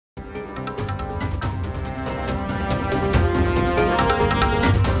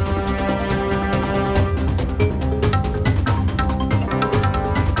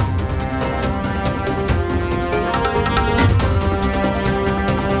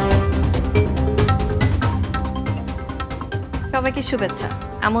সবাইকে শুভেচ্ছা।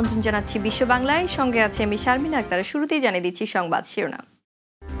 আমন্ত্রণ জানাচ্ছি বিশ্ব বাংলায়, সঙ্গে আছে আমি শারমিন আক্তার। শুরুতেই জানিয়ে দিচ্ছি সংবাদ শিরোনাম।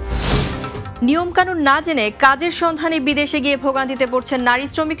 নিয়মকানুন না জেনে কাজের সন্ধানে বিদেশে গিয়ে ভোগান্তিতে পড়ছেন নারী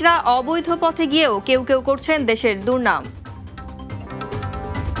শ্রমিকরা। অবৈধ পথে গিয়েও কেউ কেউ করছেন দেশের দুর্নাম।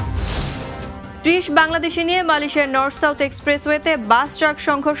 30 বাংলাদেশি নিয়ে মালয়েশিয়ার নর্থ সাউথ এক্সপ্রেসওয়েতে বাস ট্রাক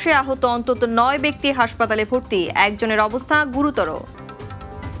সংঘর্ষে আহত অন্তত 9 ব্যক্তি হাসপাতালে ভর্তি, একজনের অবস্থা গুরুতর।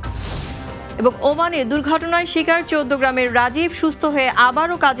 এবং ওমানে দুর্ঘটনায় শিকার 14 গ্রামের রাজীব, সুস্থ হয়ে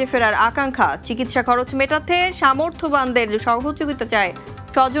আবারও কাজে ফেরার আকাঙ্ক্ষা। চিকিৎসা খরচ মেটাতে সামর্থ্যবানদের সহযোগিতা চায়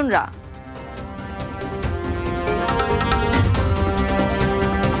স্বজনরা।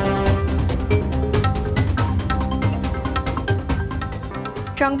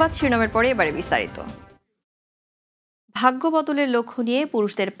 সংবাদ শিরোনামের পরে এবারে বিস্তারিত। ভাগ্য বদলের লক্ষ্য নিয়ে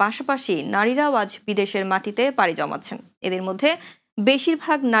পুরুষদের পাশাপাশি নারীরাও আজ বিদেশের মাটিতে পাড়ি জমাচ্ছেন। এদের মধ্যে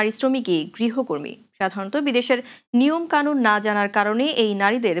বেশিরভাগ নারী শ্রমিকই গৃহকর্মী। সাধারণত বিদেশের নিয়ম কানুন না জানার কারণে এই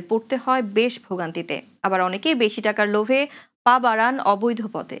নারীদের পড়তে হয় বেশ ভোগান্তিতে। আবার অনেকেই বেশি টাকার লোভে পা বাড়ান অবৈধ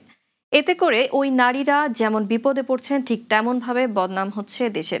পথে। এতে করে ওই নারীরা যেমন বিপদে পড়ছেন, ঠিক তেমনভাবে বদনাম হচ্ছে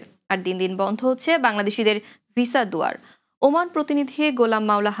দেশের। আর দিন দিন বন্ধ হচ্ছে বাংলাদেশিদের ভিসা দুয়ার। ওমান প্রতিনিধি গোলাম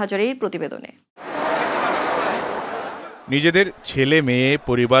মাওলা হাজারীর প্রতিবেদনে। নিজেদের ছেলে মেয়ে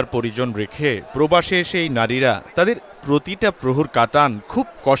পরিবার পরিজন রেখে প্রবাসে এসে এই নারীরা তাদের প্রতিটা প্রহর কাটান খুব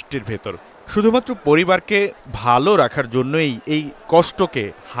কষ্টের ভেতর। শুধুমাত্র পরিবারকে ভালো রাখার জন্যই এই কষ্টকে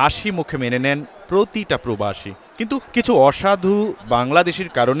হাসি মুখে মেনে নেন প্রতিটা প্রবাসী। কিন্তু কিছু অসাধু বাংলাদেশের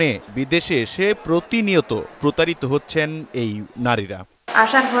কারণে বিদেশে এসে প্রতিনিয়ত প্রতারিত হচ্ছেন এই নারীরা।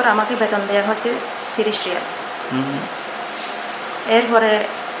 আসার পর আমাকে বেতন দেওয়া হয়েছে 30 রিয়াল।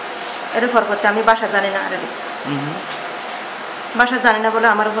 এরপর করতে আমি ভাষা জানি না, আরবি ভাষা জানি না বলে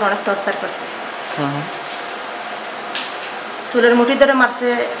আমার উপর অনেক টর্চার করছে। চুলের মুঠি ধরে মারছে,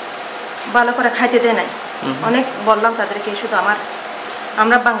 ভালো করে খাইতে দেয় নাই। অনেক বললাম তাদেরকে, শুধু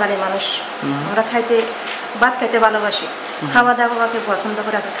আমরা বাঙালি মানুষ, আমরা ভাত খাইতে ভালোবাসি, খাওয়া দাওয়াকে পছন্দ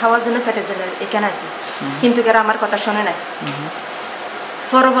করে আছে, খাওয়ার জন্য পেটের জন্য এখানে আছি, কিন্তু এরা আমার কথা শোনে নাই।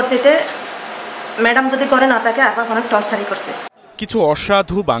 পরবর্তীতে ম্যাডাম যদি করে না তাকে আবার অনেক টর্চারই করছে। কিছু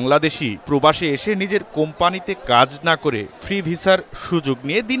অসাধু বাংলাদেশি প্রবাসে এসে নিজের কোম্পানিতে কাজ না করে ফ্রি ভিসার সুযোগ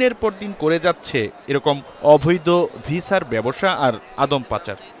নিয়ে দিনের পর দিন করে যাচ্ছে এরকম অবৈধ ভিসার ব্যবসা আর আদম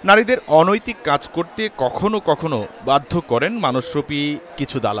পাচার। নারীদের অনৈতিক কাজ করতে কখনো কখনো বাধ্য করেন মানসরূপী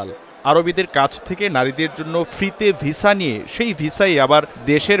কিছু দালাল। আরবিদের কাছ থেকে নারীদের জন্য ফ্রিতে ভিসা নিয়ে সেই ভিসাই আবার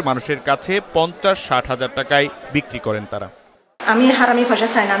দেশের মানুষের কাছে 50-60 হাজার টাকায় বিক্রি করেন তারা। আমি হারামি পয়সা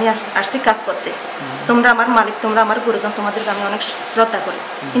চাই না, আমি আসছি কাজ করতে। তোমরা আমার মালিক, তোমরা আমার গুরুজন, তোমাদেরকে আমি অনেক শ্রদ্ধা করি,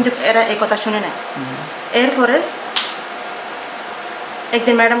 কিন্তু এরা এই কথা শুনে নাই। এরপরে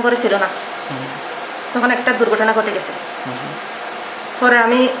একদিন ম্যাডাম করেছিল না, তখন একটা দুর্ঘটনা ঘটে গেছে। পরে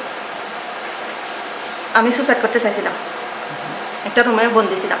আমি সুসাইড করতে চাইছিলাম, একটা রুমে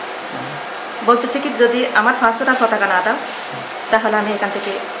বন্দি ছিলাম। বলতেছি কি, যদি আমার 500 টাকা পতাকা না দাও তাহলে আমি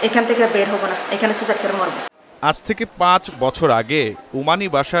এখান থেকে বের হবো না, এখানে সুসাইড করে মরবো। আজ থেকে 5 বছর আগে ওমানি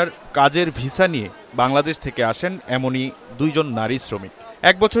ভাষার কাজের ভিসা নিয়ে বাংলাদেশ থেকে আসেন এমনই 2 জন নারী শ্রমিক।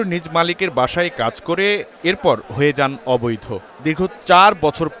 1 বছর নিজ মালিকের বাসায় কাজ করে এরপর হয়ে যান অবৈধ। দীর্ঘ 4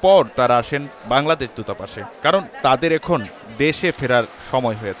 বছর পর তারা আসেন বাংলাদেশ দূতাবাসে, কারণ তাদের এখন দেশে ফেরার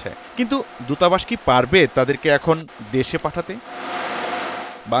সময় হয়েছে। কিন্তু দূতাবাস কি পারবে তাদেরকে এখন দেশে পাঠাতে?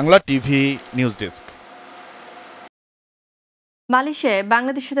 Bangla TV news desk. মালয়েশিয়ায়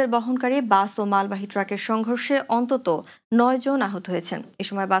বাংলাদেশিদের বহনকারী বাস ও মালবাহী ট্রাকের সংঘর্ষে অন্তত 9 জন আহত হয়েছেন। এ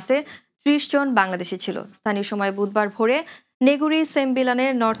সময় বাসে 30 জন বাংলাদেশি ছিল। স্থানীয় সময় বুধবার ভোরে নেগুরি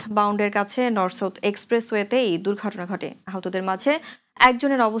সেমবিলানের নর্থ বাউন্ডের কাছে নর্থ সাউথ এক্সপ্রেসওয়েতে এই দুর্ঘটনা ঘটে। আহতদের মাঝে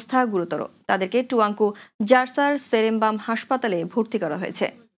একজনের অবস্থা গুরুতর। তাদেরকে টুয়াঙ্কু জারসার সেরেমবাম হাসপাতালে ভর্তি করা হয়েছে।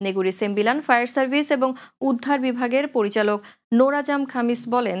 নেগুরি সেমবিলান ফায়ার সার্ভিস এবং উদ্ধার বিভাগের পরিচালক নোরাজাম খামিস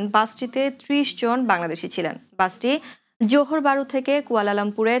বলেন, বাসটিতে 30 জন বাংলাদেশি ছিলেন। বাসটি জোহর বারু থেকে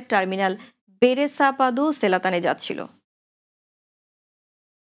কুয়ালালামপুরের টার্মিনাল বেরেসাপাদু সেলাতানে যাচ্ছিল।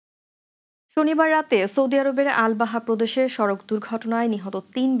 শনিবার রাতে সৌদি আরবের আলবাহা প্রদেশে সড়ক দুর্ঘটনায় নিহত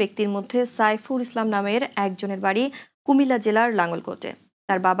 3 ব্যক্তির মধ্যে সাইফুল ইসলাম নামের একজনের বাড়ি কুমিল্লা জেলার লাঙ্গলকোটে।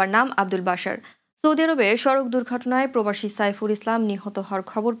 তার বাবার নাম আব্দুল বাশার। সৌদি আরবে সড়ক দুর্ঘটনায় প্রবাসী সাইফুল ইসলাম নিহত হওয়ার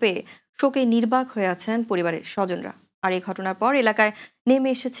খবর পেয়ে শোকে নির্বাক হয়ে আছেন পরিবারের স্বজনরা। আর এই ঘটনার পর এলাকায় নেমে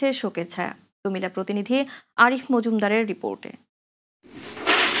এসেছে শোকের ছায়া। কুমিল্লা প্রতিনিধি আরিফ মজুমদারের রিপোর্টে।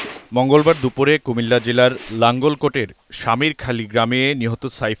 মঙ্গলবার দুপুরে কুমিল্লা জেলার লাঙ্গলকোটের শামিরখালী গ্রামে নিহত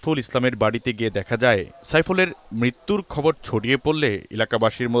সাইফুল ইসলামের বাড়িতে গিয়ে দেখা যায়, সাইফুলের মৃত্যুর খবর ছড়িয়ে পড়লে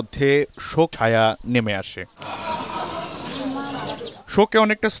এলাকাবাসীর মধ্যে শোক ছায়া নেমে আসে। শোকে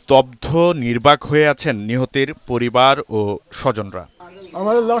অনেকটা স্তব্ধ নির্বাক হয়ে আছেন নিহতের পরিবার ও স্বজনরা।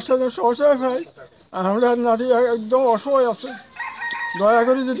 আমাদের লাশটা সহসায় ভাই, আমরা নাতি একদম অসহায় আছে, দয়া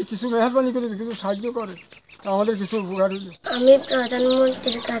করে যদি কিছু মেহরবানি করে কিছু সাহায্য করে তা আমাদের কিছু উপকার হইলে। আমি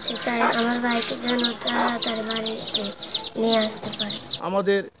প্রধানমন্ত্রীর কাছে চাই আমার ভাইকে যেন তাড়াতাড়ি বাড়িতে নিয়ে আসতে পারে।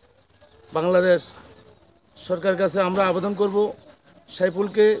 আমাদের বাংলাদেশ সরকারের কাছে আমরা আবেদন করব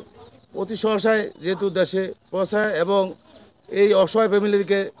সাইফুলকে অতি সহসায় যেহেতু দেশে পৌঁছায় এবং এই অসহায়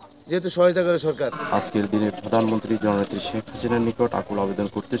ফ্যামিলিকে যেহেতু সহায়তা করে সরকার। আজকের দিনে প্রধানমন্ত্রী জননেত্রী শেখ হাসিনার নিকট আকুল আবেদন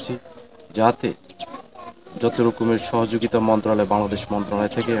করতেছি যাতে যত রকমের সহযোগিতা মন্ত্রণালয় বাংলাদেশ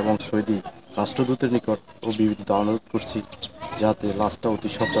মন্ত্রণালয় থেকে এবং সৌদি রাষ্ট্রদূতের নিকট ও বিবিধ অনুরোধ করছি যাতে লাশটা অতি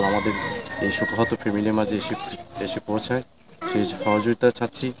সত্বর আমাদের এই শোকহত ফ্যামিলির মাঝে এসে পৌঁছায় সেই সহযোগিতা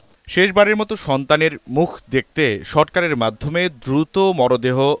চাচ্ছি। শেষবারের মতো সন্তানের মুখ দেখতে সরকারের মাধ্যমে দ্রুত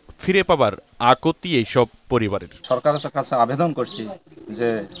মরদেহ ফিরে পাবার আকুতি এইসব পরিবারের। সরকারের কাছে আবেদন করছি যে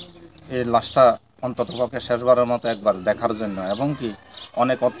এই লাশটা অন্ততপক্ষে শেষবারের মতো একবার দেখার জন্য এবং কি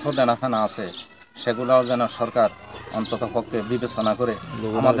অনেক অর্থ দেনাফেনা আছে সেগুলোও যেন সরকার অন্ততপক্ষে বিবেচনা করে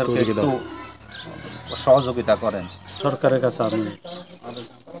আমাদেরকে একটু সহযোগিতা করেন। সরকারের কাছে আমি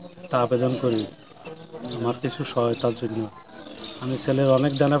আবেদন করি আমার কিছু সহায়তার জন্য। আমি ছেলের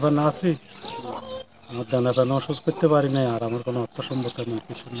অনেক দেনাফেনা আছি, আমার দেনাফেনা শোধ করতে পারি নাই, আর আমার কোনো অর্থ সম্পত্তি নেই,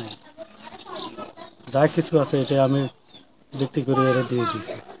 কিছু নেই। যা কিছু আছে এটা আমি বিক্রি করে এনে দিয়ে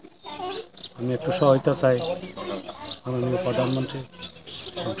দিয়েছি। আমি একটু সহায়তা চাই মাননীয় প্রধানমন্ত্রী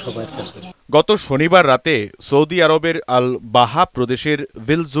এবং সবার কাছে। গত শনিবার রাতে সৌদি আরবের আল বাহা প্রদেশের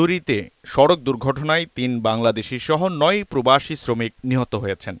ভিলজুরিতে সড়ক দুর্ঘটনায় ৩ বাংলাদেশি সহ ৯ প্রবাসী শ্রমিক নিহত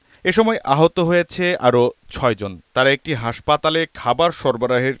হয়েছেন। এ সময় আহত হয়েছে আরও ৬ জন। তারা একটি হাসপাতালে খাবার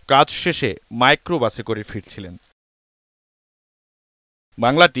সরবরাহের কাজ শেষে মাইক্রোবাসে করে ফিরছিলেন।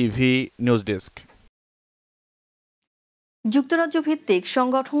 Bangla TV news desk. যুক্তরাজ্য ভিত্তিক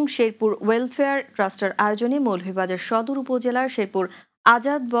সংগঠন শেরপুর ওয়েলফেয়ার ট্রাস্টের আয়োজনে মৌলভীবাজার সদর উপজেলার শেরপুর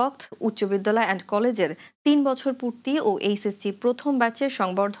আজাদ বক্ত উচ্চ বিদ্যালয় অ্যান্ড কলেজের ৩ বছর পূর্তি ও এইচএসসি প্রথম ব্যাচের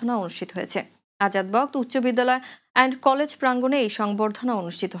সংবর্ধনা অনুষ্ঠিত হয়েছে। আজাদ বক্ত উচ্চ বিদ্যালয় অ্যান্ড কলেজ প্রাঙ্গণে এই সংবর্ধনা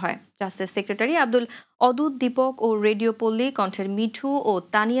অনুষ্ঠিত হয়। ট্রাস্টের সেক্রেটারি আব্দুল অদুদ দীপক ও রেডিও পল্লী কণ্ঠের মিঠু ও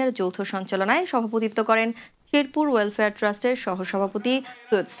তানিয়ার যৌথ সঞ্চালনায় সভাপতিত্ব করেন শেরপুর ওয়েলফেয়ার ট্রাস্টের সহসভাপতি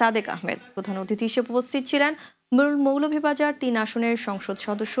সৈয়দ সাদেক আহমেদ। প্রধান অতিথি হিসেবে উপস্থিত ছিলেন মৌলভীবাজার ৩ আসনের সংসদ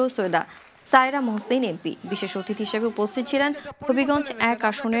সদস্য সৈয়দা সায়রা মোহসেন এমপি। বিশেষ অতিথি হিসেবে উপস্থিত ছিলেন হবিগঞ্জ ১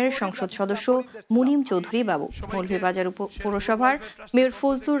 আসনের সংসদ সদস্য মুনিম চৌধুরী বাবু, মৌলভীবাজার পৌরসভার মেয়র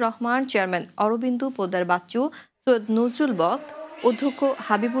ফজলুর রহমান, চেয়ারম্যান অরবিন্দু পোদ্দার বাচ্চু, সৈয়দ নজরুল বক্ত, অধ্যক্ষ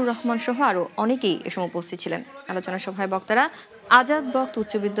হাবিবুর রহমান সহ আরও অনেকেই এ সময় উপস্থিত ছিলেন। আলোচনা সভায় বক্তারা আজাদ বক্ত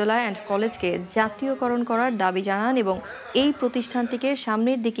উচ্চ বিদ্যালয় অ্যান্ড কলেজকে জাতীয়করণ করার দাবি জানান এবং এই প্রতিষ্ঠানটিকে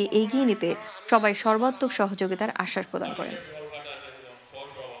সামনের দিকে এগিয়ে নিতে সবাই সর্বাত্মক সহযোগিতার আশ্বাস প্রদান করেন।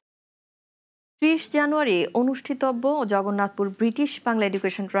 ৩০ জানুয়ারি অনুষ্ঠিতব্য জগন্নাথপুর ব্রিটিশ বাংলা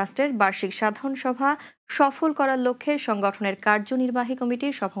এডুকেশন ট্রাস্টের বার্ষিক সাধারণ সভা সফল করার লক্ষ্যে সংগঠনের কার্যনির্বাহী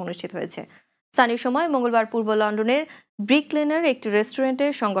কমিটির সভা অনুষ্ঠিত হয়েছে। স্থানীয় সময় মঙ্গলবার পূর্ব লন্ডনের ব্রিক লেনের একটি রেস্টুরেন্টে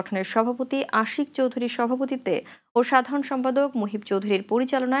সংগঠনের সভাপতি আশিক চৌধুরীর সভাপতিত্বে ও সাধারণ সম্পাদক মুহিব চৌধুরীর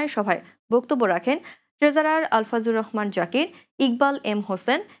পরিচালনায় সভায় বক্তব্য রাখেন treasurer আলফাজুর Rahman Zakir, Iqbal M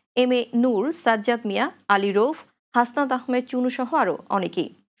Hossain, M A নূর, সাজ্জাদ মিয়া, আলী রৌফ, হাসনাত আহমেদ চুনু সহ আরও অনেকেই।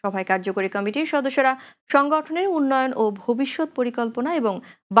 সভায় কার্যকরী কমিটির সদস্যরা সংগঠনের উন্নয়ন ও ভবিষ্যৎ পরিকল্পনা এবং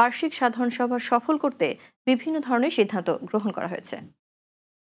বার্ষিক সাধারণ সভা সফল করতে বিভিন্ন ধরনের সিদ্ধান্ত গ্রহণ করা হয়েছে।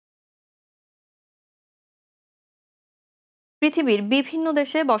 পৃথিবীর বিভিন্ন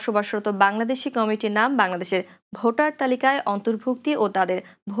দেশে বসবাসরত বাংলাদেশি কমিটির নাম বাংলাদেশের ভোটার তালিকায় অন্তর্ভুক্তি ও তাদের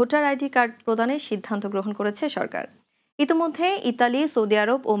ভোটার আইডি কার্ড প্রদানের সিদ্ধান্ত গ্রহণ করেছে সরকার। ইতিমধ্যে ইতালি, সৌদি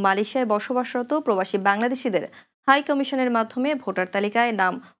আরব ও মালয়েশিয়ায় বসবাসরত প্রবাসী বাংলাদেশিদের হাই কমিশনের মাধ্যমে ভোটার তালিকায়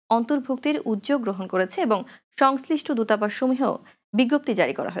নাম অন্তর্ভুক্তির উদ্যোগ গ্রহণ করেছে এবং সংশ্লিষ্ট দূতাবাসসমূহেও বিজ্ঞপ্তি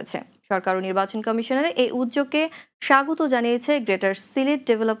জারি করা হয়েছে। সরকার ও নির্বাচন কমিশনের এই উদ্যোগকে স্বাগত জানিয়েছে greater Sylhet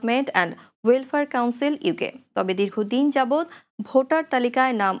development and welfare council UK. তবে দীর্ঘদিন যাবৎ ভোটার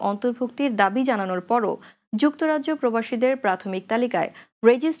তালিকায় নাম অন্তর্ভুক্তির দাবি জানানোর পরও যুক্তরাজ্য প্রবাসীদের প্রাথমিক তালিকায়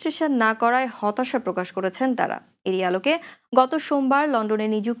রেজিস্ট্রেশন না করায় হতাশা প্রকাশ করেছেন তারা। এরই আলোকে গত সোমবার লন্ডনে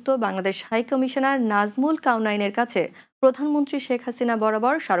নিযুক্ত বাংলাদেশ হাই কমিশনার নাজমুল কাউনাইনের কাছে প্রধানমন্ত্রী শেখ হাসিনা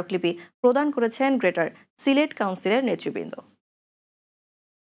বরাবর স্মারকলিপি প্রদান করেছেন গ্রেটার সিলেট কাউন্সিলের নেতৃবৃন্দ।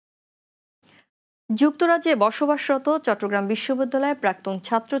 যুক্তরাজ্যে বসবাসরত চট্টগ্রাম বিশ্ববিদ্যালয়ের প্রাক্তন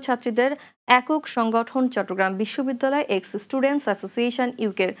ছাত্রছাত্রীদের একক সংগঠন চট্টগ্রাম বিশ্ববিদ্যালয় এক্স স্টুডেন্টস অ্যাসোসিয়েশন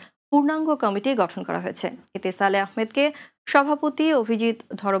ইউকের পূর্ণাঙ্গ কমিটি গঠন করা হয়েছে। এতে সালে আহমেদকে সভাপতি, অভিজিৎ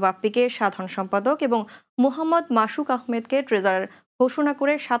ধরবাপ্পিকে সাধারণ সম্পাদক এবং মোহাম্মদ মাসুক আহমেদকে ট্রেজারার ঘোষণা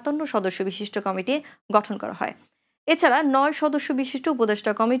করে ৫৭ সদস্য বিশিষ্ট কমিটি গঠন করা হয়। এছাড়া ৯ সদস্য বিশিষ্ট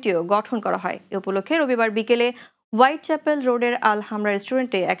উপদেষ্টা কমিটিও গঠন করা হয়। এ উপলক্ষে রবিবার বিকেলে হোয়াইট চ্যাপেল রোডের আল হামরা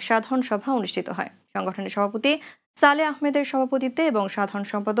রেস্টুরেন্টে এক সাধারণ সভা অনুষ্ঠিত হয়। সংগঠনের সভাপতি সালে আহমেদের সভাপতিত্বে এবং সাধারণ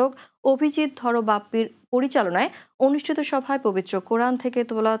সম্পাদক অভিজিৎ ধরবাপ্পির পরিচালনায় অনুষ্ঠিত সভায় পবিত্র কোরআন থেকে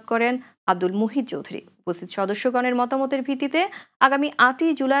তেলাওয়াত করেন আব্দুল মুহিত চৌধুরী। উপস্থিত সদস্যগণের মতামতের ভিত্তিতে আগামী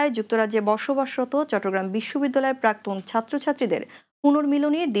 8ই জুলাই যুক্তরাজ্যে বসবাসরত চট্টগ্রাম বিশ্ববিদ্যালয়ের প্রাক্তন ছাত্রছাত্রীদের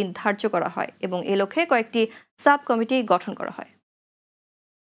পুনর্মিলনীর দিন ধার্য করা হয় এবং এ লক্ষ্যে কয়েকটি সাব কমিটি গঠন করা হয়।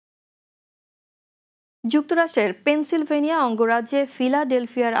 যুক্তরাষ্ট্রের পেনসিলভেনিয়া অঙ্গরাজ্যে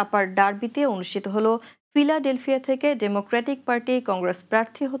ফিলাডেলফিয়ার আপার ডার্বিতে অনুষ্ঠিত হল ফিলাডেলফিয়া থেকে ডেমোক্রেটিক পার্টি কংগ্রেস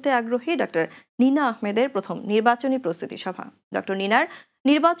প্রার্থী হতে আগ্রহী ডক্টর নিনা আহমেদের প্রথম নির্বাচনী প্রস্তুতি সভা। ডক্টর নিনার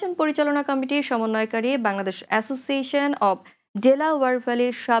নির্বাচন পরিচালনা কমিটির সমন্বয়কারী বাংলাদেশ অ্যাসোসিয়েশন অব ডেলাওয়ার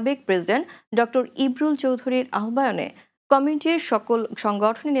ভ্যালির সাবেক প্রেসিডেন্ট ডক্টর ইবরুল চৌধুরীর আহ্বায়নে কমিটির সকল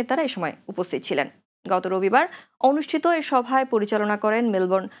সংগঠনের নেতারা এ সময় উপস্থিত ছিলেন। গত রবিবার অনুষ্ঠিত এ সভায় পরিচালনা করেন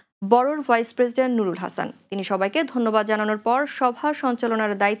Melbourne বরোর vice president Nurul Hasan. তিনি সবাইকে ধন্যবাদ জানানোর পর সভা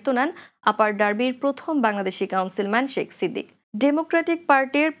সঞ্চালনার দায়িত্ব নেন আপার ডার্বির প্রথম বাংলাদেশি কাউন্সিলম্যান শেখ সিদ্দিক। ডেমোক্রেটিক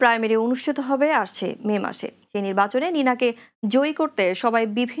পার্টির প্রাইমারি অনুষ্ঠিত হবে আসছে মে মাসে। সেই নির্বাচনে নিনাকে জয়ী করতে সবাই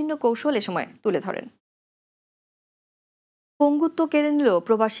বিভিন্ন কৌশল এ সময় তুলে ধরেন। পঙ্গুত্ব কেড়ে নিল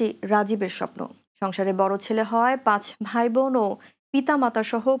প্রবাসী রাজীবের স্বপ্ন। সংসারে বড় ছেলে হয়, 5 ভাই বোন ও পিতামাতা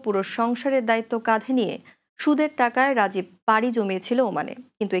সহ পুরো সংসারের দায়িত্ব কাঁধে নিয়ে সুদের টাকায় রাজীব পাড়ি জমিয়েছিল ওমানে।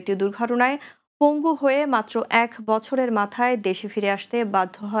 কিন্তু একটি দুর্ঘটনায় পঙ্গু হয়ে মাত্র 1 বছরের মাথায় দেশে ফিরে আসতে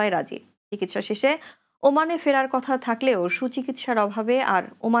বাধ্য হয় রাজীব। চিকিৎসা শেষে ওমানে ফেরার কথা থাকলেও সুচিকিৎসার অভাবে আর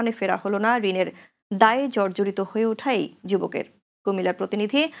ওমানে ফেরা হলো না। ঋণের দায়ে জর্জরিত হয়ে ওঠাই যুবকের। কুমিল্লার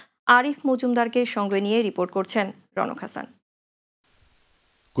প্রতিনিধি আরিফ মজুমদারকে সঙ্গে নিয়ে রিপোর্ট করছেন রনক হাসান।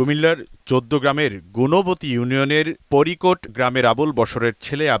 কুমিল্লার 14 গ্রামের গুণবতী ইউনিয়নের পরিকোট গ্রামের আবুল বশরের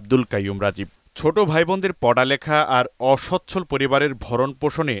ছেলে আব্দুল কাইয়ুম রাজীব। ছোট ভাই বোনদের পড়ালেখা আর অসচ্ছল পরিবারের ভরণ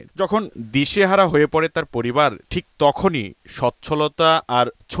পোষণে যখন দিশেহারা হয়ে পড়ে তার পরিবার, ঠিক তখনই সচ্ছলতা আর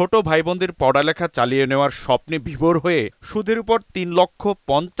ছোট ভাই বোনদের পড়ালেখা চালিয়ে নেওয়ার স্বপ্নে বিভোর হয়ে সুদের উপর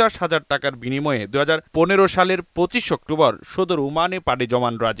 3,50,000 টাকার বিনিময়ে 2015 সালের 25 অক্টোবর সদর ওমানে পাড়ি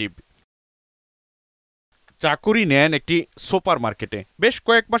জমান রাজীব। চাকুরি নেন একটি সুপার মার্কেটে। বেশ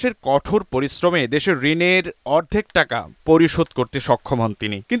কয়েক মাসের কঠোর পরিশ্রমে দেশের ঋণের অর্ধেক টাকা পরিশোধ করতে সক্ষম হন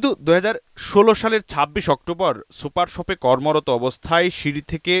তিনি। কিন্তু 2016 সালের 26 অক্টোবর সুপার শপে কর্মরত অবস্থায় সিঁড়ি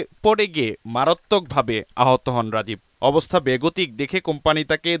থেকে পড়ে গিয়ে মারাত্মকভাবে আহত হন রাজীব। অবস্থা বেগতিক দেখে কোম্পানি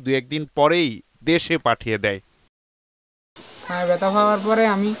তাকে 2-1 দিন পরেই দেশে পাঠিয়ে দেয়। ব্যথা পাওয়ার পরে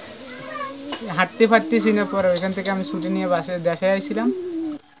আমি হাঁটতে পারতেছি না। পরে ওইখান থেকে আমি ছুটি নিয়ে দেশে আইছিলাম।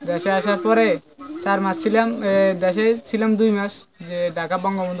 দেশে আসার পরে 4 মাস ছিলাম, দেশে ছিলাম 2 মাস, যে ঢাকা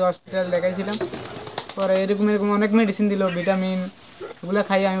বঙ্গবন্ধু হসপিটাল দেখাইছিলাম। পরে এরকম অনেক মেডিসিন দিল, ভিটামিন, এগুলো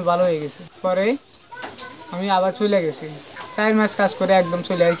খাইয়ে আমি ভালো হয়ে গেছি। পরে আমি আবার চলে গেছি, 4 মাস কাজ করে একদম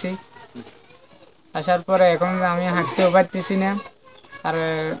চলে আসি। আসার পরে এখন আমি হাঁটতেও পারতেছি না। আর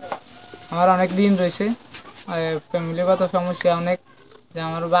আমার অনেক ঋণ রয়েছে, ফ্যামিলিগত সমস্যা অনেক, যে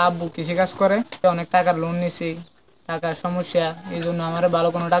আমার আব্বু কৃষিকাজ করে, অনেক টাকার লোন নিছি, টাকার সমস্যা, এই জন্য আমার ভালো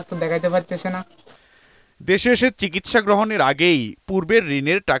কোনো ডাক্তার দেখাইতে পারতেছে না। দেশে এসে চিকিৎসা গ্রহণের আগেই পূর্বের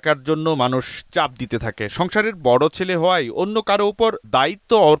ঋণের টাকার জন্য মানুষ চাপ দিতে থাকে। সংসারের বড় ছেলে হওয়ায় অন্য কারো উপর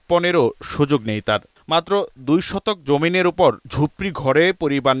দায়িত্ব অর্পণেরও সুযোগ নেই তার। মাত্র 2 শতক জমিনের উপর ঝুপড়ি ঘরে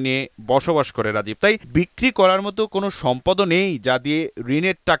পরিবার নিয়ে বসবাস করে রাজীব। তাই বিক্রি করার মতো কোনো সম্পদও নেই যা দিয়ে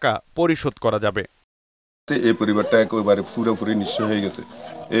ঋণের টাকা পরিশোধ করা যাবে। এই পরিবারটা একেবারে পুরোপুরি নিঃস্ব হয়ে গেছে।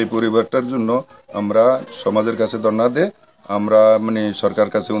 এই পরিবারটার জন্য আমরা সমাজের কাছে ধর্ণা দিয়ে আমরা সরকার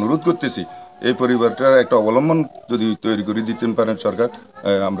কাছে অনুরোধ করতেছি, এই পরিবারটার একটা অবলম্বন যদি তৈরি করে দিতে পারেন সরকার,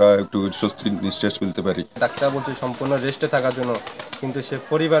 আমরা একটু স্বস্তি নিঃশ্বাস ফেলতে পারি। ডাক্তার বলছে সম্পূর্ণ রেস্টে থাকার জন্য, কিন্তু সে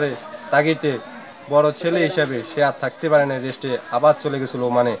পরিবারে তাগিতে বড় ছেলে হিসাবে সে আর থাকতে পারে না রেস্টে। আবার চলে গেছিল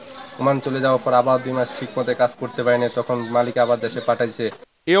ওমান চলে যাওয়ার পর আবার 2 মাস ঠিক মতো কাজ করতে পারেনি, তখন মালিক আবার দেশে পাঠাইছে।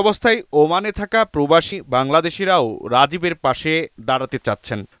 এই অবস্থায় ওমানে থাকা প্রবাসী বাংলাদেশিরাও রাজীবের পাশে দাঁড়াতে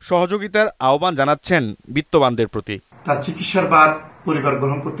চাচ্ছেন, সহযোগিতার আহ্বান জানাচ্ছেন বিত্তবানদের প্রতি। তার চিকিৎসার ভার পরিবার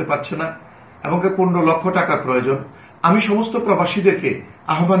গ্রহণ করতে পারছে না এবং 15 লক্ষ টাকার প্রয়োজন। আমি সমস্ত প্রবাসীদেরকে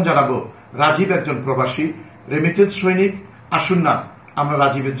আহ্বান জানাবো, রাজীব একজন প্রবাসী রেমিটেন্স সৈনিক, আসুন না আমরা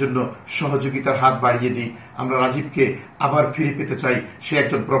রাজীবের জন্য সহযোগিতার হাত বাড়িয়ে দিই। আমরা রাজীবকে আবার ফিরে পেতে চাই সে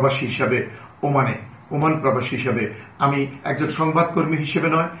একজন প্রবাসী হিসাবে ওমান প্রবাসী হিসাবে। আমি একজন সংবাদকর্মী হিসেবে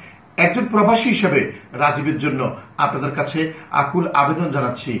নয়, একজন প্রবাসী হিসাবে রাজীবের জন্য আপনাদের কাছে আকুল আবেদন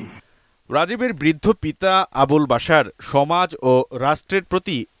জানাচ্ছি। রাজীবের বৃদ্ধ পিতা আবুল বাশার সমাজ ও রাষ্ট্রের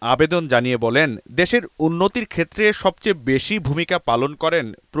প্রতি আবেদন জানিয়ে বলেন, দেশের উন্নতির ক্ষেত্রে সবচেয়ে বেশি ভূমিকা পালন করেন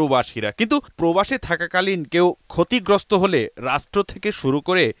প্রবাসীরা, কিন্তু প্রবাসে থাকাকালীন কেউ ক্ষতিগ্রস্ত হলে রাষ্ট্র থেকে শুরু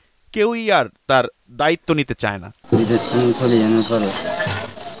করে কেউই আর তার দায়িত্ব নিতে চায় না। বিদেশ থেকে চলে যাওয়ার পরে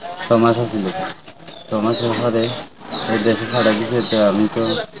সমাজ আসছিল, সমাজের পরে এই দেশে ছাড়া দিয়েছে, তো আমি তো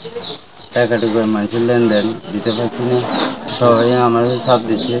টাকাটুকু মানুষের লেনদেন দিতে পারছি না, সবাই আমার চাপ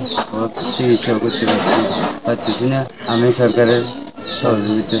দিচ্ছে, চিকিৎসা করতে পারতেছি না। আমি সরকারের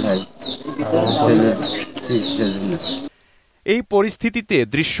সহযোগিতা চাই ছেলের চিকিৎসার জন্য। এই পরিস্থিতিতে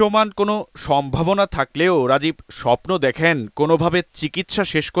দৃশ্যমান কোনো সম্ভাবনা থাকলেও রাজীব স্বপ্ন দেখেন কোনোভাবে চিকিৎসা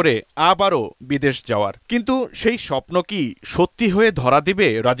শেষ করে আবারও বিদেশ যাওয়ার। কিন্তু সেই স্বপ্ন কি সত্যি হয়ে ধরা দিবে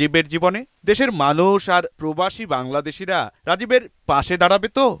রাজীবের জীবনে? দেশের মানুষ আর প্রবাসী বাংলাদেশিরা রাজীবের পাশে দাঁড়াবে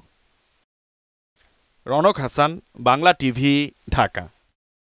তো? রনক হাসান, বাংলা টিভি, ঢাকা।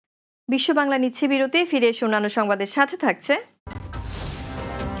 বিশ্ব বাংলা নিচ্ছে বিরতি, ফিরে এসে অন্যান্য সংবাদের সাথে থাকছে।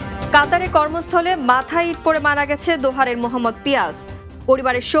 কাতারে কর্মস্থলে মাথায় ইট পড়ে মারা গেছে দোহারের মোহাম্মদ পিয়াস।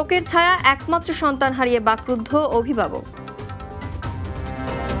 পরিবারের শোকের ছায়া, একমাত্র সন্তান হারিয়ে বাকরুদ্ধ অভিভাবক।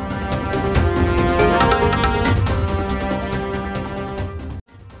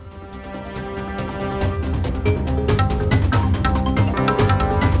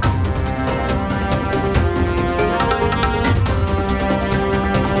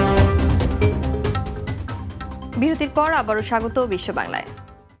 বিরতির পর আবারও স্বাগত বিশ্ব বাংলায়।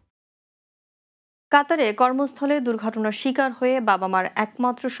 কাতারে কর্মস্থলে দুর্ঘটনার শিকার হয়ে বাবা মার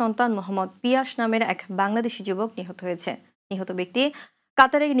একমাত্র সন্তান মোহাম্মদ পিয়াস নামের এক বাংলাদেশি যুবক নিহত হয়েছে। নিহত ব্যক্তি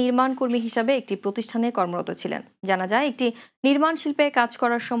কাতারে নির্মাণ কর্মী হিসাবে একটি প্রতিষ্ঠানে কর্মরত ছিলেন। জানা যায়, একটি নির্মাণ শিল্পে কাজ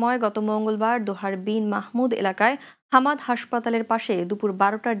করার সময় গত মঙ্গলবার দোহার বিন মাহমুদ এলাকায় হামাদ হাসপাতালের পাশে দুপুর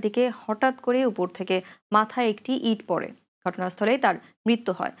 12টার দিকে হঠাৎ করে উপর থেকে মাথায় একটি ইট পড়ে। ঘটনাস্থলেই তার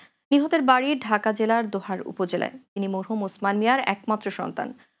মৃত্যু হয়। নিহতের বাড়ি ঢাকা জেলার দোহার উপজেলায়। তিনি মরহুম ওসমান মিয়ার একমাত্র সন্তান।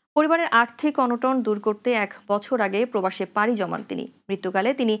 পরিবারের আর্থিক অনটন দূর করতে 1 বছর আগে প্রবাসে পাড়ি জমান তিনি।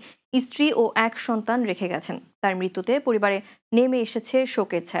 মৃত্যুকালে তিনি স্ত্রী ও এক সন্তান রেখে গেছেন। তার মৃত্যুতে পরিবারে নেমে এসেছে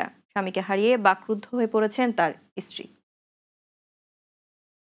শোকের ছায়া। স্বামীকে হারিয়ে বাকরুদ্ধ হয়ে পড়েছেন তার স্ত্রী।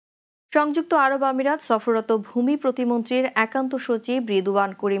 সংযুক্ত আরব আমিরাত সফররত ভূমি প্রতিমন্ত্রীর একান্ত সচিব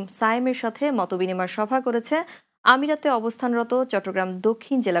রিদওয়ান করিম সায়েমের সাথে মতবিনিময় সভা করেছে আমিরাতে অবস্থানরত চট্টগ্রাম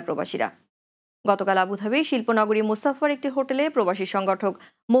দক্ষিণ জেলা প্রবাসীরা। গতকাল আবুধাবির শিল্পনগরী মুস্তাফার একটি হোটেলে প্রবাসী সংগঠক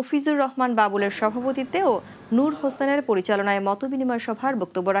মফিজুর রহমান বাবুলের সভাপতিত্বে ও নূর হোসেনের পরিচালনায় মতবিনিময় সভার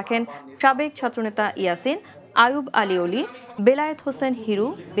বক্তব্য রাখেন সাবেক ছাত্রনেতা ইয়াসিন, আয়ুব আলী অলি, বেলায়েত হোসেন হিরু,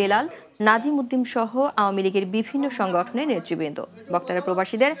 বেলাল, নাজিম উদ্দিন সহ আওয়ামী লীগের বিভিন্ন সংগঠনের নেতৃবৃন্দ। বক্তারা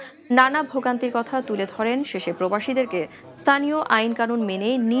প্রবাসীদের নানা ভোগান্তির কথা তুলে ধরেন। শেষে প্রবাসীদেরকে স্থানীয় আইন কানুন মেনে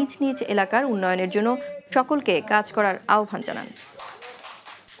নিজ নিজ এলাকার উন্নয়নের জন্য সকলকে কাজ করার আহ্বান জানান।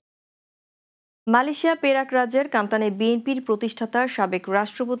 মালয়েশিয়া পেরাক রাজ্যের কান্তানে বিএনপির প্রতিষ্ঠাতা সাবেক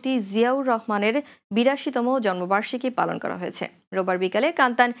রাষ্ট্রপতি জিয়াউর রহমানের ৮২তম জন্মবার্ষিকী পালন করা হয়েছে। রোববার বিকালে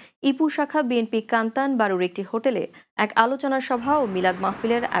কান্তান ইপু শাখা বিএনপি কান্তান বারুর একটি হোটেলে এক আলোচনা সভা ও মিলাদ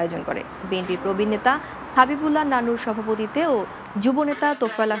মাহফিলের আয়োজন করে। বিএনপির প্রবীণ নেতা হাবিবুল্লাহ নানুর সভাপতিত্বে ও যুবনেতা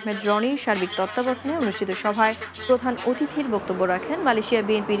তোফায়েল আহমেদ রনির সার্বিক তত্ত্বাবধানে অনুষ্ঠিত সভায় প্রধান অতিথির বক্তব্য রাখেন মালয়েশিয়া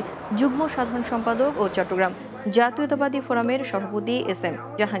বিএনপির যুগ্ম সাধারণ সম্পাদক ও চট্টগ্রাম জাতীয়তাবাদী ফোরামের সভাপতি SM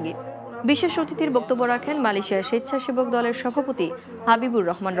জাহাঙ্গীর। বিশেষ অতিথির বক্তব্য রাখেন মালয়েশিয়ার স্বেচ্ছাসেবক দলের সভাপতি হাবিবুর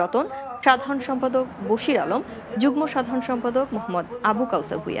রহমান রতন, সাধারণ সম্পাদক বশির আলম, যুগ্ম সাধারণ সম্পাদক মোহাম্মদ আবু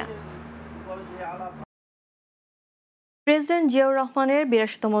কাউসার ভুইয়া। প্রেসিডেন্ট জিয়াউর রহমানের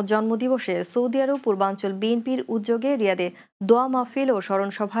 ৮২তম জন্মদিবসে সৌদি আরব পূর্বাঞ্চল বিএনপির উদ্যোগে রিয়াদে দোয়া মাহফিল ও স্মরণ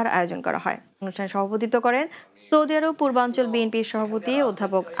সভার আয়োজন করা হয়। অনুষ্ঠানে সভাপতিত্ব করেন সৌদি আরব পূর্বাঞ্চল বিএনপির সভাপতি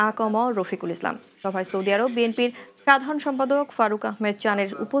অধ্যাপক আ.ক.ম রফিকুল ইসলাম। সভায় সৌদি আরব বিএনপির সাধারণ সম্পাদক ফারুক আহমেদ চানের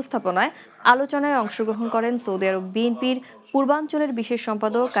উপস্থাপনায় আলোচনায় অংশগ্রহণ করেন সৌদি আরব বিএনপির পূর্বাঞ্চলের বিশেষ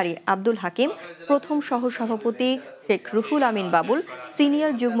সম্পাদক কারি আব্দুল হাকিম, প্রথম সহসভাপতি শেখ রুহুল আমিন বাবুল,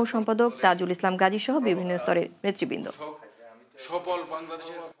 সিনিয়র যুগ্ম সম্পাদক তাজুল ইসলাম গাজী সহ বিভিন্ন স্তরের নেতৃবৃন্দ।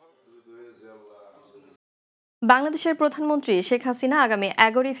 বাংলাদেশের প্রধানমন্ত্রী শেখ হাসিনা আগামী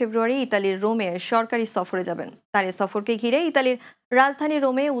 11 ফেব্রুয়ারি ইতালির রোমে সরকারি সফরে যাবেন। তার এই সফরকে ঘিরে ইতালির রাজধানী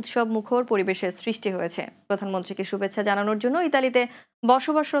রোমে উৎসব মুখর পরিবেশের সৃষ্টি হয়েছে। প্রধানমন্ত্রীকে শুভেচ্ছা জানানোর জন্য ইতালিতে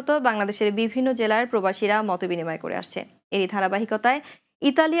বসবাসরত বাংলাদেশের বিভিন্ন জেলার প্রবাসীরা মতবিনিময় করে আসছে। এরই ধারাবাহিকতায়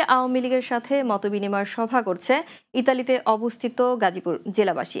ইতালি আওয়ামী লীগের সাথে মতবিনিময় সভা করছে ইতালিতে অবস্থিত গাজীপুর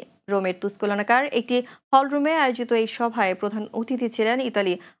জেলাবাসী। রোমের তুস্কোলানাকার একটি হলরুমে আয়োজিত এই সভায় প্রধান অতিথি ছিলেন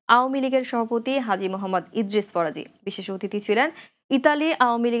ইতালি আওয়ামী লীগের সভাপতি হাজী মোহাম্মদ ইদ্রিস ফরাজি। বিশেষ অতিথি ছিলেন ইতালি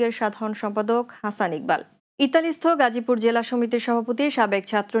আওয়ামী লীগের সাধারণ সম্পাদক হাসান ইকবাল। ইতালিস্থ গাজীপুর জেলা সমিতির সভাপতি সাবেক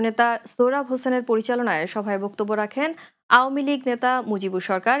ছাত্রনেতা সোহরাব হোসেনের পরিচালনায় সভায় বক্তব্য রাখেন আওয়ামী লীগ নেতা মুজিবুর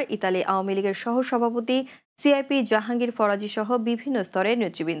সরকার, ইতালি আওয়ামী লীগের সহ সভাপতি সিআইপি জাহাঙ্গীর ফরাজি সহ বিভিন্ন স্তরের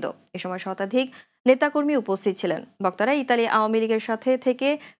নেতৃবৃন্দ। এ সময় শতাধিক নেতাকর্মী উপস্থিত ছিলেন। বক্তারা ইতালি আওয়ামী লীগের সাথে থেকে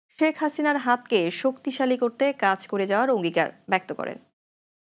শেখ হাসিনার হাতকে শক্তিশালী করতে কাজ করে যাওয়ার অঙ্গীকার ব্যক্ত করেন।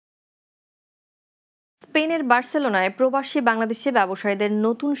 স্পেনের বার্সেলোনায় প্রবাসী বাংলাদেশি ব্যবসায়ীদের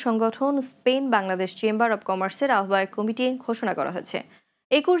নতুন সংগঠন স্পেন বাংলাদেশ চেম্বার অব কমার্সের আহ্বায়ক কমিটি ঘোষণা করা হয়েছে।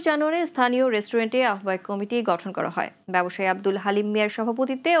 21 জানুয়ারি স্থানীয় রেস্টুরেন্টে আহ্বায়ক কমিটি গঠন করা হয়। ব্যবসায়ী আব্দুল হালিম মিয়ার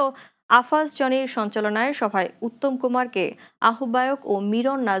সভাপতিত্বে ও আফাজ জনির সঞ্চালনায় সভায় উত্তম কুমারকে আহ্বায়ক ও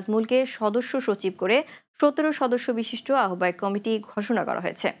মিরন নাজমুলকে সদস্য সচিব করে 17 সদস্য বিশিষ্ট আহ্বায়ক কমিটি ঘোষণা করা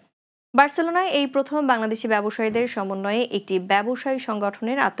হয়েছে। বার্সেলোনায় এই প্রথম বাংলাদেশি ব্যবসায়ীদের সমন্বয়ে একটি ব্যবসায়ী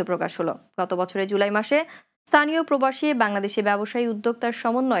সংগঠনের আত্মপ্রকাশ হলো। গত বছরের জুলাই মাসে স্থানীয় প্রবাসী বাংলাদেশি ব্যবসায়ী উদ্যোক্তার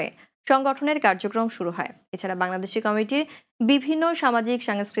সমন্বয়ে সংগঠনের কার্যক্রম শুরু হয়। এছাড়া বাংলাদেশি কমিটির বিভিন্ন সামাজিক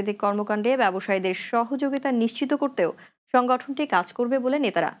সাংস্কৃতিক কর্মকাণ্ডে ব্যবসায়ীদের সহযোগিতা নিশ্চিত করতেও সংগঠনটি কাজ করবে বলে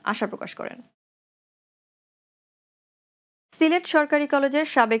নেতারা আশা প্রকাশ করেন। সিলেট সরকারি কলেজের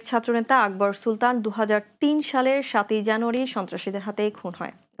সাবেক ছাত্রনেতা আকবর সুলতান 2003 সালের 7 জানুয়ারি সন্ত্রাসীদের হাতে খুন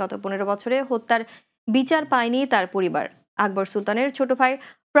হয়। গত 15 বছরে হত্যার বিচার পায়নি তার পরিবার। আকবর সুলতানের ছোট ভাই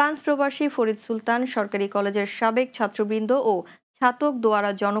ফ্রান্স প্রবাসী ফরিদ সুলতান সরকারি কলেজের সাবেক ছাত্রবৃন্দ ও ছাতক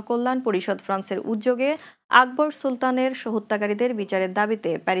দোয়ারা জনকল্যাণ পরিষদ ফ্রান্সের উদ্যোগে আকবর সুলতানের হত্যাকারীদের বিচারের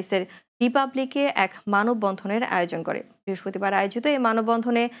দাবিতে প্যারিসের রিপাবলিকে এক মানববন্ধনের আয়োজন করে। বৃহস্পতিবার আয়োজিত এই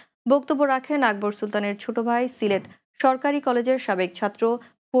মানববন্ধনে বক্তব্য রাখেন আকবর সুলতানের ছোট ভাই সিলেট সরকারি কলেজের সাবেক ছাত্র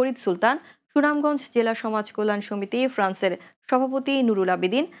ফরিদ সুলতান, সুনামগঞ্জ জেলা সমাজ কল্যাণ সমিতি ফ্রান্সের সভাপতি নুরুল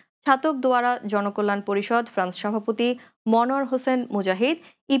আবিদিন, ছাতক দোয়ারা জনকল্যাণ পরিষদ ফ্রান্স সভাপতি মনোয়ার হোসেন মুজাহিদ,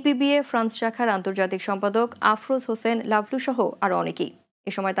 ইপিবিএ ফ্রান্স শাখার আন্তর্জাতিক সম্পাদক আফরোজ হোসেন লাভলু সহ আরও অনেকেই।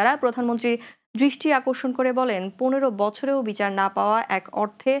 এ সময় তারা প্রধানমন্ত্রীর দৃষ্টি আকর্ষণ করে বলেন, 15 বছরেও বিচার না পাওয়া এক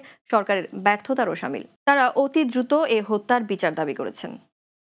অর্থে সরকারের ব্যর্থতারও শামিল। তারা অতি দ্রুত এ হত্যার বিচার দাবি করেছেন।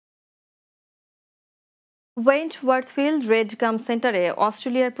 ওয়েন্টওয়ার্থফিল্ড রেড গাম সেন্টারে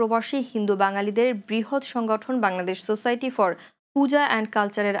অস্ট্রেলিয়ার প্রবাসী হিন্দু বাঙালিদের বৃহৎ সংগঠন Bangladesh society for Puja and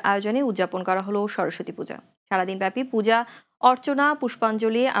কালচারের আয়োজনে উদযাপন করা হলো সরস্বতী পূজা। সারাদিনব্যাপী পূজা অর্চনা,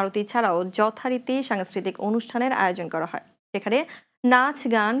 পুষ্পাঞ্জলি, আরতি ছাড়াও যথারীতি সাংস্কৃতিক অনুষ্ঠানের আয়োজন করা হয়। সেখানে নাচ,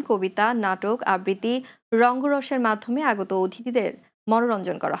 গান, কবিতা, নাটক, আবৃত্তি, রঙ্গরসের মাধ্যমে আগত অতিথিদের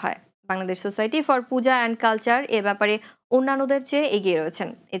মনোরঞ্জন করা হয়। Bangladesh society for Puja and culture এ ব্যাপারে অন্যান্যদের চেয়ে এগিয়ে রয়েছেন।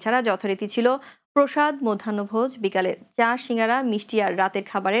 এছাড়া যথারীতি ছিল প্রসাদ, মধ্যাহ্নভোজ, বিকালের চা, সিঙ্গারা, মিষ্টি আর রাতের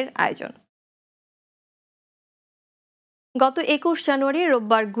খাবারের আয়োজন। গত 21 জানুয়ারি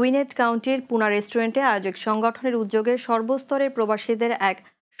রোববার গুইনেট কাউন্টির পুনা রেস্টুরেন্টে আয়োজক সংগঠনের উদ্যোগে সর্বস্তরের প্রবাসীদের এক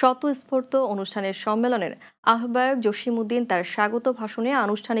স্বতঃস্ফূর্ত অনুষ্ঠানের সম্মেলনের আহ্বায়ক জসিমউদ্দিন তার স্বাগত ভাষণে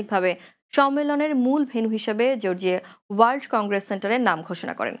আনুষ্ঠানিকভাবে সম্মেলনের মূল ভেন্যু হিসেবে জর্জিয়া ওয়ার্ল্ড কংগ্রেস সেন্টারের নাম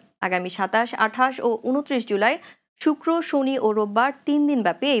ঘোষণা করেন। আগামী 27, 28 ও 29 জুলাই শুক্র, শনি ও রোববার 3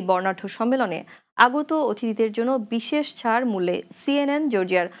 দিনব্যাপী এই বর্ণাঢ্য সম্মেলনে আগত অতিথিদের জন্য বিশেষ ছাড় মূল্যে CNN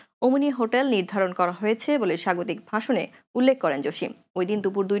জর্জিয়ার ওমনি হোটেল নির্ধারণ করা হয়েছে বলে স্বাগতিক ভাষণে উল্লেখ করেন জসিম। ওই দিন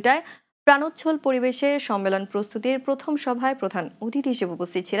দুপুর 2টায় প্রাণোচ্ছল পরিবেশে সম্মেলন প্রস্তুতির প্রথম সভায় প্রধান অতিথি হিসেবে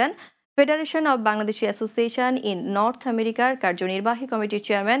উপস্থিত ছিলেন federation of Bangladeshi association in north আমেরিকার কার্যনির্বাহী কমিটির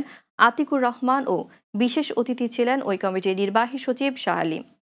চেয়ারম্যান আতিকুর রহমান ও বিশেষ অতিথি ছিলেন ওই কমিটির নির্বাহী সচিব শাহ আলী।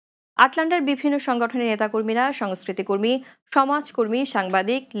 আটলান্টার বিভিন্ন সংগঠনের নেতাকর্মীরা, সংস্কৃতিকর্মী, সমাজকর্মী,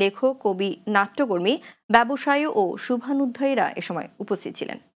 সাংবাদিক, লেখক, কবি, নাট্যকর্মী, ব্যবসায়ী ও শুভানুধ্যায়ীরা এ সময় উপস্থিত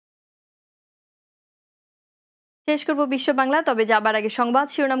ছিলেন। শেষ করব বিশ্ব বাংলা, তবে যাবার আগে সংবাদ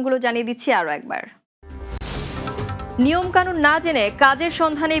শিরোনামগুলো জানিয়ে দিচ্ছি আরও একবার। নিয়মকানুন না জেনে কাজের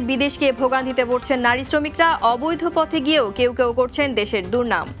সন্ধানে বিদেশ গিয়ে ভোগান্তিতে পড়ছেন নারী শ্রমিকরা। অবৈধ পথে গিয়েও কেউ কেউ করছেন দেশের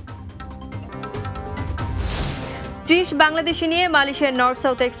দুর্নাম। 30 বাংলাদেশি নিয়ে মালয়েশিয়ার নর্থ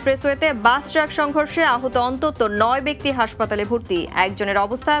সাউথ এক্সপ্রেসওয়েতে বাস ট্রাক সংঘর্ষে আহত অন্তত 9 ব্যক্তি হাসপাতালে ভর্তি, একজনের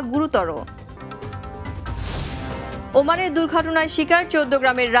অবস্থা গুরুতর। ওমানের দুর্ঘটনায় শিকার 14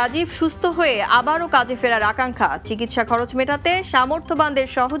 গ্রামের রাজীব সুস্থ হয়ে আবারও কাজে ফেরার আকাঙ্ক্ষা। চিকিৎসা খরচ মেটাতে সামর্থ্যবানদের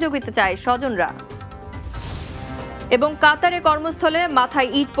সহযোগিতা চায় স্বজনরা। এবং কাতারে কর্মস্থলে মাথায়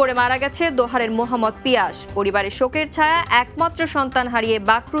ইট পড়ে মারা গেছে দোহারের মোহাম্মদ পিয়াস। পরিবারের শোকের ছায়া, একমাত্র সন্তান হারিয়ে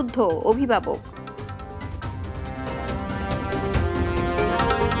বাকরুদ্ধ অভিভাবক।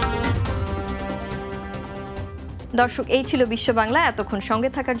 দর্শক, এই ছিল বিশ্ব বাংলা। এতক্ষণ সঙ্গে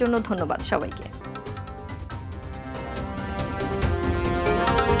থাকার জন্য ধন্যবাদ সবাইকে।